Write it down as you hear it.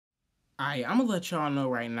I'm gonna let y'all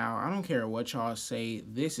know right now, I don't care what y'all say,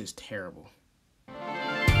 this is terrible.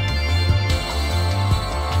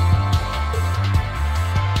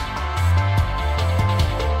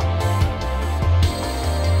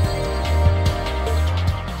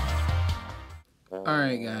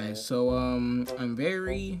 Alright guys, so I'm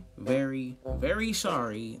very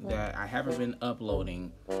sorry that I haven't been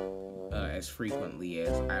uploading as frequently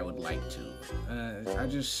as I would like to. I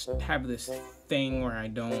just have this thing where I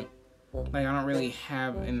don't really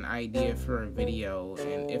have an idea for a video,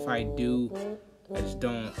 and if I do,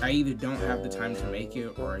 I either don't have the time to make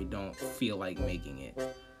it or I don't feel like making it.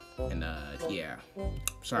 And yeah,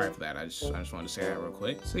 sorry for that. I just wanted to say that real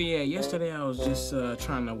quick. So yeah, yesterday I was just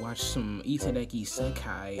trying to watch some Itadeki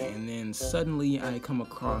Sekai, and then suddenly I come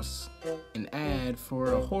across an ad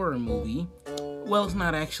for a horror movie. Well, it's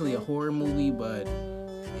not actually a horror movie, but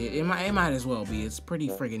it might as well be. It's pretty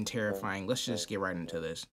friggin' terrifying. Let's just get right into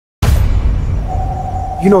this.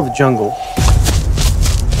 You know the jungle.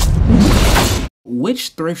 Which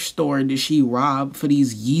thrift store did she rob for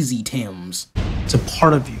these Yeezy Tims? It's a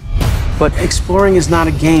part of you. But exploring is not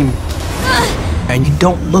a game. And you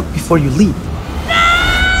don't look before you leap.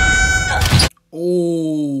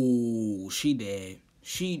 Oh, she dead.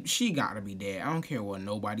 She gotta be dead. I don't care what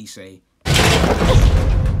nobody say.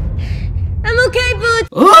 I'm okay, Boots.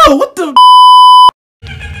 Oh, what the?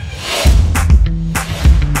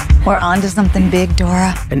 We're on to something big,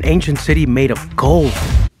 Dora. An ancient city made of gold.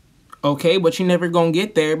 Okay, but you never gonna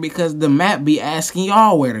get there because the map be asking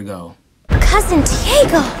y'all where to go. Cousin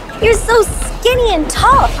Diego, you're so skinny and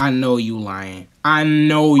tall. I know you lying. I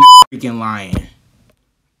know you freaking lying.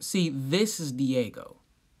 See, this is Diego.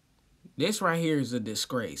 This right here is a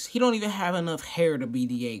disgrace. He don't even have enough hair to be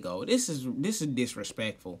Diego. This is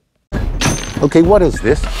disrespectful. Okay, what is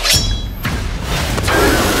this?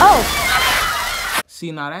 Oh.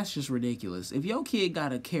 See, now that's just ridiculous. If your kid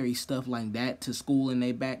gotta carry stuff like that to school in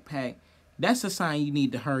their backpack, that's a sign you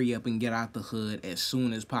need to hurry up and get out the hood as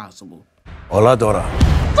soon as possible. Hola, Dora.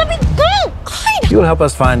 Let me go! You'll help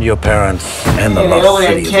us find your parents and the lost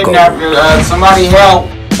city of gold. Somebody help!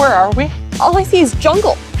 Where are we? All I see is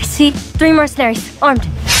jungle. I see 3 mercenaries, armed.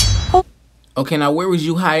 Oh. Okay, now where was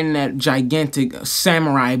you hiding that gigantic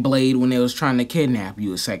samurai blade when they was trying to kidnap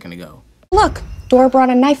you a second ago? Look, Dora brought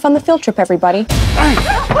a knife on the field trip, everybody. Hey,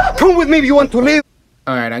 come with me if you want to live.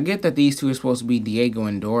 Alright, I get that these two are supposed to be Diego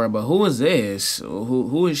and Dora, but who is this?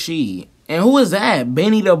 Who is she? And who is that?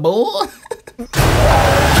 Benny the Bull?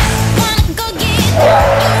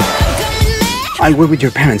 I work with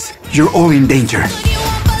your parents. You're all in danger.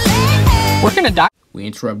 We're gonna die. We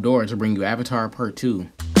interrupt Dora to bring you Avatar Part 2.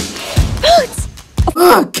 Boots!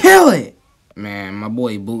 Kill it! Man, my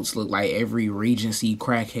boy Boots look like every Regency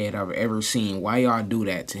crackhead I've ever seen. Why y'all do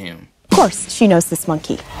that to him? Of course, she knows this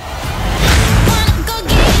monkey.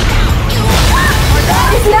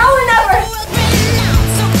 It's now or never!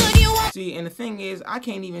 See, and the thing is, I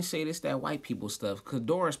can't even say this that white people stuff, because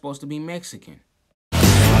Dora's supposed to be Mexican.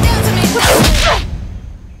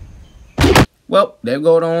 Well, there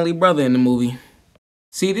go the only brother in the movie.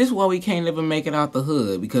 See, this is why we can't ever make it out the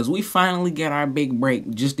hood, because we finally get our big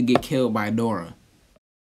break just to get killed by Dora.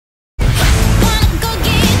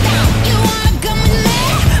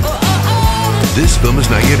 This film is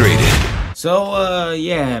not yet rated. So,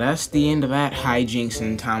 yeah, that's the end of that hijinks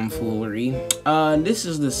and tomfoolery. This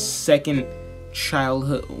is the second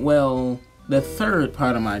childhood, well, the third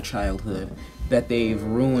part of my childhood that they've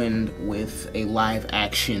ruined with a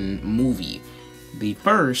live-action movie. The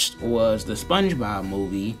first was the SpongeBob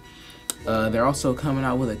movie. They're also coming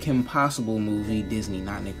out with a Kim Possible movie, Disney,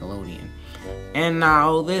 not Nickelodeon. And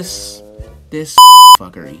now this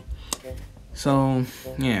fuckery. So,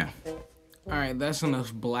 yeah. Alright, that's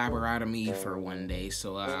enough blabber out of me for one day.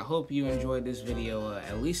 So I hope you enjoyed this video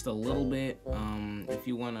at least a little bit. If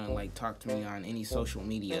you want to talk to me on any social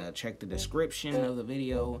media, check the description of the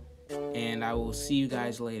video. And I will see you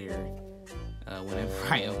guys later whenever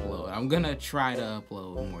I upload. I'm gonna try to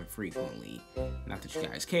upload more frequently. Not that you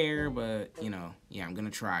guys care, but you know, yeah, I'm gonna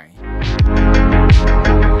try.